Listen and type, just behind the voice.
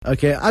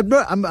Okay, I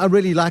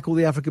really like all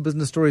the Africa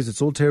business stories.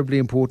 It's all terribly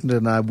important,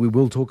 and we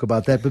will talk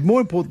about that. But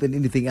more important than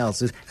anything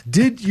else is,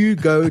 did you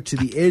go to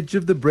the edge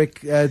of the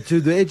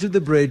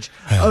bridge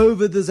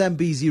over the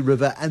Zambezi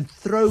River and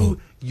throw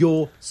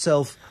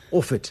yourself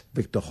off it,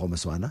 Victor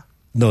Kgomoswana?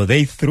 No,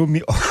 they threw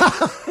me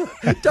off.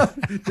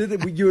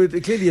 You were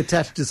clearly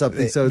attached to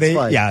something, so it's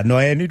fine. Yeah, no,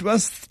 and it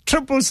was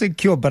triple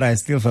secure, but I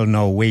still felt,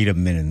 no, wait a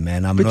minute,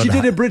 man. But you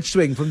did a bridge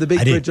swing from the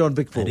big bridge on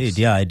Big Falls.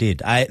 I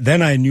did.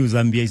 Then I knew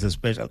Zambia is a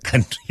special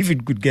country. If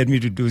it could get me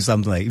to do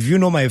something like, if you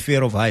know my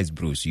fear of heights,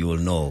 Bruce, you will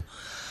know.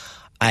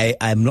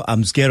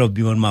 I'm scared of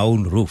being on my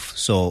own roof.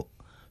 So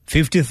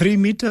 53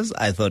 meters,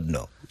 I thought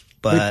no.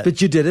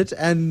 But you did it,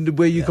 and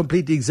were you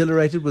completely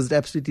exhilarated? Was it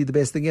absolutely the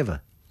best thing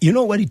ever? You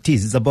know what it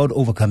is? It's about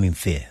overcoming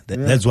fear.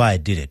 That's why I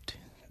did it.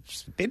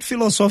 It's a bit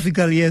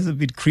philosophical, yes, a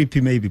bit creepy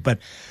maybe, but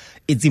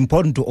it's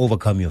important to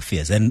overcome your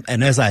fears. And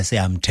as I say,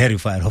 I'm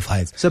terrified of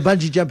heights. So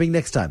bungee jumping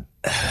next time?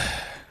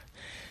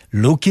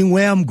 Looking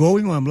where I'm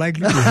going, I'm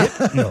likely to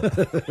hit. No.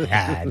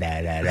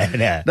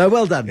 No,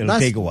 well done. It'll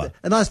take a while.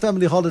 A nice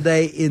family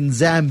holiday in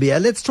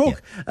Zambia. Let's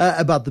talk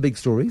about the big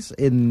stories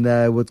in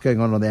what's going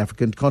on the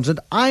African continent.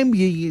 I'm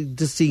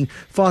just seeing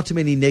far too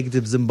many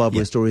negative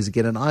Zimbabwe stories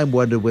again, and I'm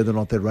wondering whether or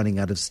not they're running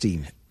out of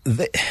steam.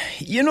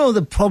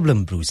 The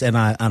problem, Bruce, and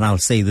I'll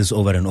say this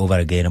over and over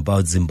again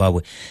about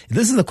Zimbabwe.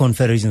 This is the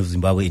Confederation of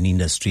Zimbabwean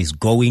Industries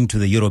going to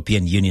the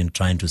European Union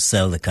trying to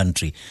sell the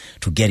country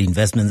to get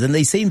investments. And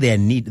they're saying they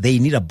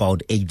need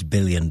about $8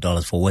 billion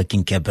for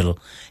working capital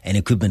and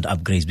equipment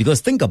upgrades. Because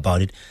think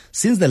about it,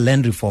 since the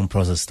land reform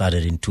process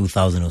started in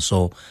 2000 or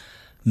so,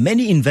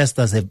 many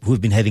investors who've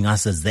been having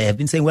assets there have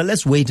been saying, well,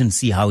 let's wait and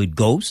see how it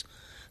goes.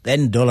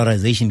 Then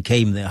dollarization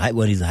came,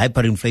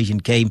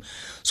 hyperinflation came.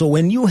 So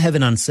when you have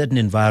an uncertain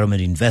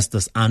environment,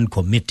 investors aren't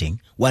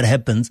committing. What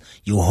happens?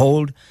 You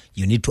hold,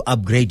 you need to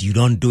upgrade, you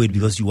don't do it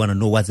because you want to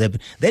know what's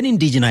happening. Then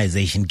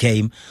indigenization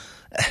came.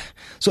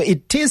 So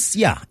it is,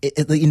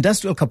 the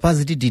industrial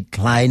capacity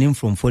declining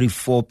from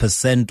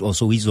 44% or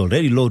so, which is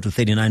already low, to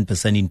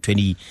 39% in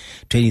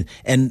 2020.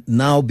 And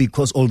now,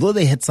 because although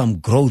they had some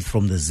growth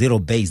from the zero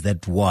base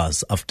that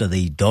was after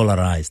they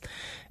dollarized,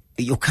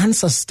 you can't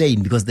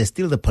sustain because there's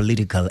still the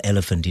political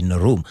elephant in the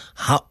room.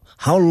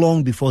 How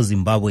long before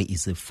Zimbabwe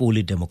is a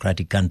fully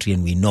democratic country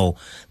and we know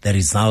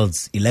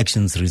the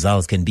elections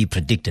results can be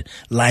predicted?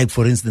 Like,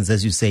 for instance,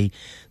 as you say,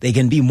 they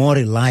can be more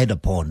relied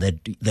upon, that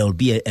there will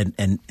be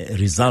a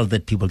result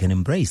that people can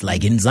embrace,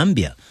 like in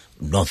Zambia,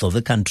 north of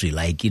the country,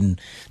 like in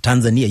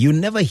Tanzania. You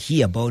never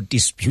hear about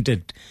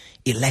disputed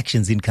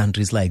elections in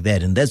countries like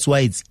that, and that's why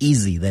it's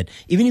easy that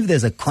even if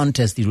there's a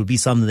contest, it will be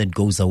something that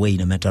goes away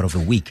in a matter of a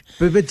week.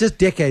 But just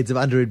decades of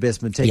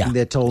underinvestment taking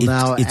their toll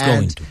now,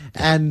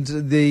 and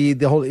the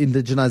whole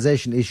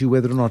indigenization issue,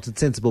 whether or not it's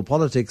sensible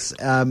politics,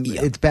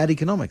 it's bad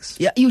economics.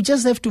 Yeah, you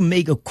just have to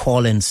make a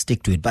call and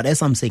stick to it. But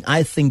as I'm saying,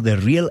 I think the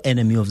real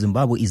enemy of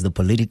Zimbabwe is the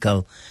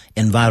political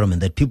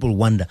environment, that people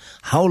wonder,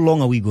 how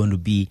long are we going to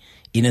be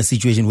in a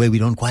situation where we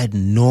don't quite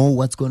know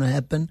what's going to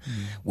happen?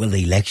 Will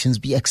the elections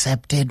be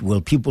accepted? Will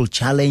people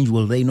challenge?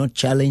 Will they not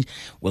challenge?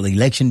 Will the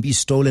election be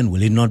stolen?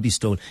 Will it not be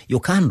stolen? You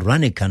can't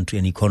run a country,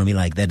 an economy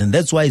like that. And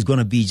that's why it's going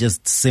to be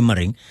just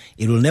simmering.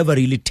 It will never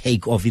really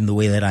take off in the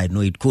way that I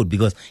know it could,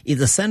 because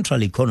it's a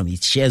central economy.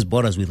 It shares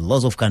borders with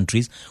lots of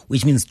countries,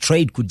 which means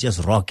trade could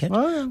just rocket.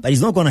 But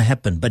it's not going to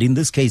happen. But in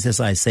this case, as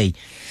I say,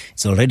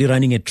 it's already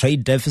running a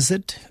trade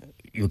deficit.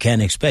 You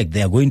can expect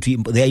they are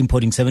importing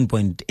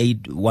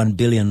 $7.81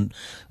 billion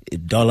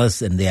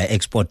and they are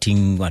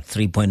exporting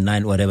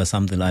 3.9, whatever,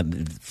 something like.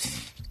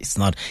 It's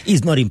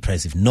not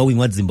impressive. Knowing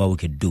what Zimbabwe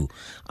could do,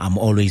 I'm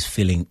always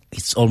feeling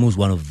it's almost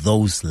one of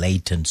those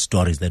latent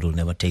stories that will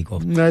never take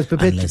off. No, it's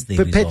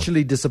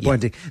perpetually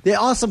disappointing. Yeah. There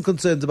are some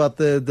concerns about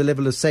the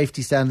level of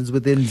safety standards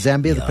within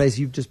Zambia, the place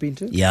you've just been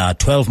to. Yeah,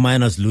 12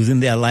 miners losing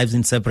their lives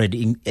in separate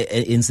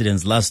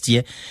incidents last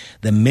year.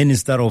 The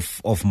Minister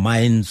of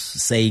Mines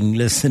saying,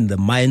 listen, the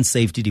Mine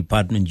Safety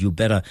Department, you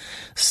better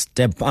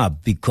step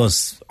up,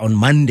 because on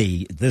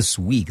Monday this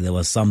week there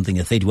was a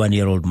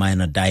 31-year-old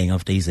miner dying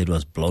after he said it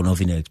was blown off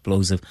in an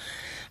explosive.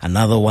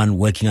 Another one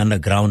working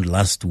underground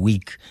last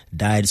week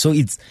died. So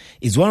it's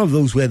one of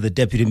those where the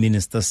deputy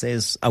minister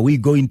says, are we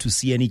going to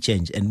see any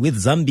change? And with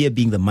Zambia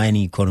being the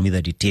mining economy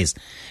that it is,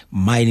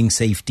 mining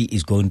safety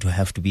is going to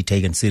have to be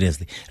taken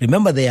seriously.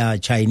 Remember, there are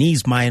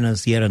Chinese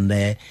miners here and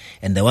there,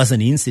 and there was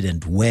an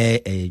incident where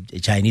a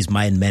Chinese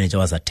mine manager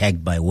was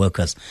attacked by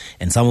workers,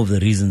 and some of the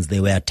reasons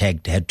they were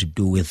attacked had to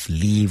do with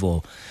leave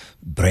or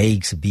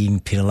breaks, being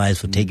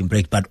penalized for taking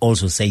breaks, but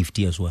also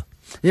safety as well.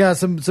 Yeah,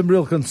 some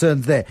real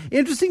concerns there.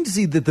 Interesting to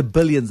see that the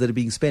billions that are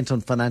being spent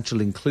on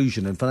financial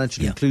inclusion, and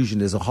financial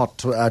inclusion is a hot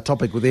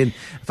topic within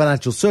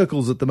financial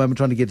circles at the moment,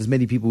 trying to get as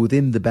many people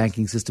within the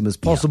banking system as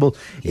possible.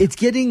 It's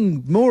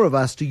getting more of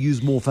us to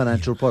use more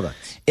financial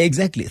products.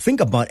 Exactly. Think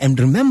about, and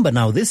remember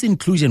now, this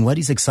inclusion, what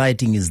is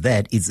exciting is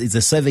that it's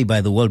a survey by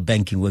the World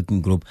Banking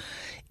Working Group.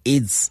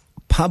 It's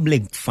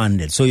public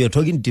funded. So you're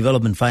talking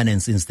development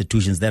finance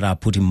institutions that are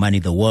putting money,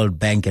 the World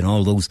Bank and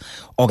all those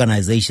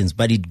organizations,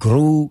 but it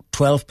grew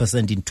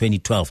 12% in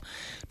 2012,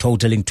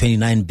 totaling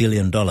 $29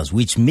 billion,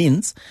 which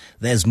means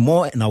there's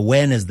more an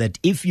awareness that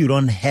if you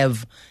don't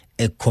have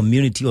a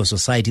community or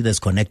society that's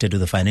connected to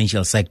the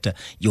financial sector,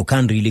 you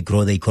can't really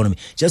grow the economy.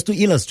 Just to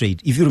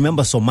illustrate, if you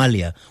remember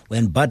Somalia,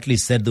 when Bartley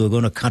said they were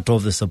going to cut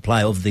off the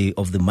supply of the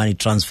money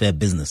transfer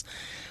business,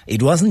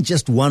 it wasn't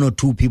just one or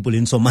two people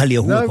in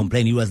Somalia who were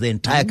complaining. It was the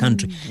entire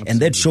country. And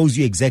that shows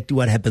you exactly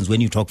what happens when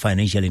you talk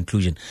financial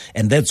inclusion.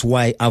 And that's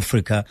why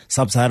Africa,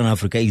 sub-Saharan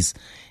Africa, is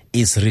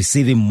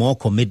receiving more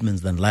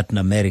commitments than Latin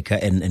America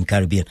and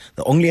Caribbean.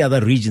 The only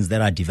other regions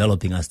that are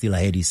developing are still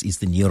ahead is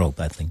Eastern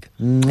Europe, I think.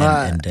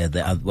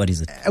 What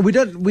is it? We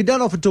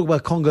don't often talk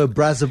about Congo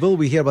Brazzaville.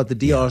 We hear about the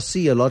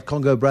DRC a lot.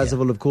 Congo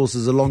Brazzaville, of course,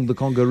 is along the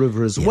Congo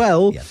River as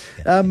well.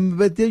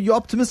 But you're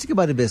optimistic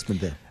about investment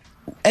there.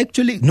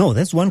 Actually, no,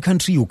 that's one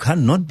country you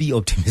cannot be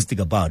optimistic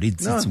about.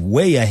 It's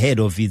way ahead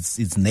of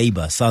its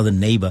neighbor, southern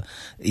neighbor,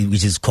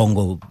 which is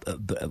Congo,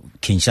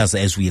 Kinshasa,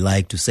 as we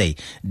like to say.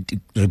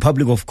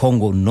 Republic of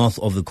Congo, north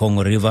of the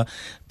Congo River,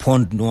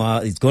 Pont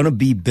Noir is going to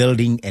be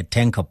building a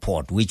tanker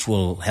port, which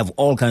will have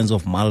all kinds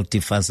of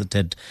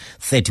multifaceted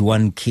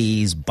 31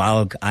 keys,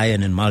 bulk,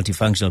 iron, and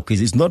multifunctional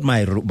keys. It's not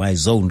my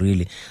zone,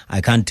 really.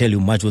 I can't tell you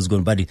much what's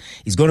going on, but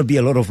it's going to be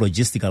a lot of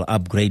logistical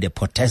upgrade, a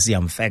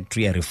potassium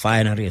factory, a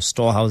refinery, a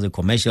storehouse, a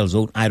commercial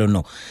zone, I don't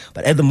know.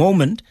 But at the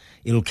moment,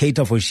 it'll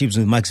cater for ships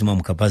with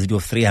maximum capacity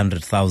of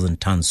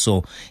 300,000 tons.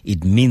 So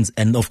it means,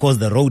 and of course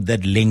the road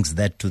that links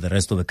that to the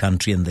rest of the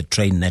country and the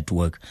train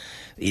network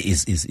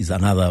is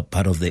another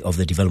part of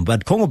the development.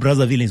 But Congo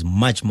Brazzaville is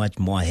much, much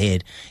more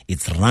ahead.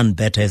 It's run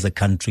better as a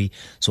country.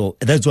 So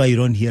that's why you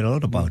don't hear a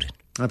lot about it.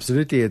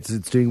 Absolutely. It's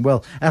doing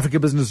well. Africa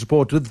Business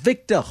Report with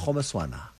Victor Kgomoswana.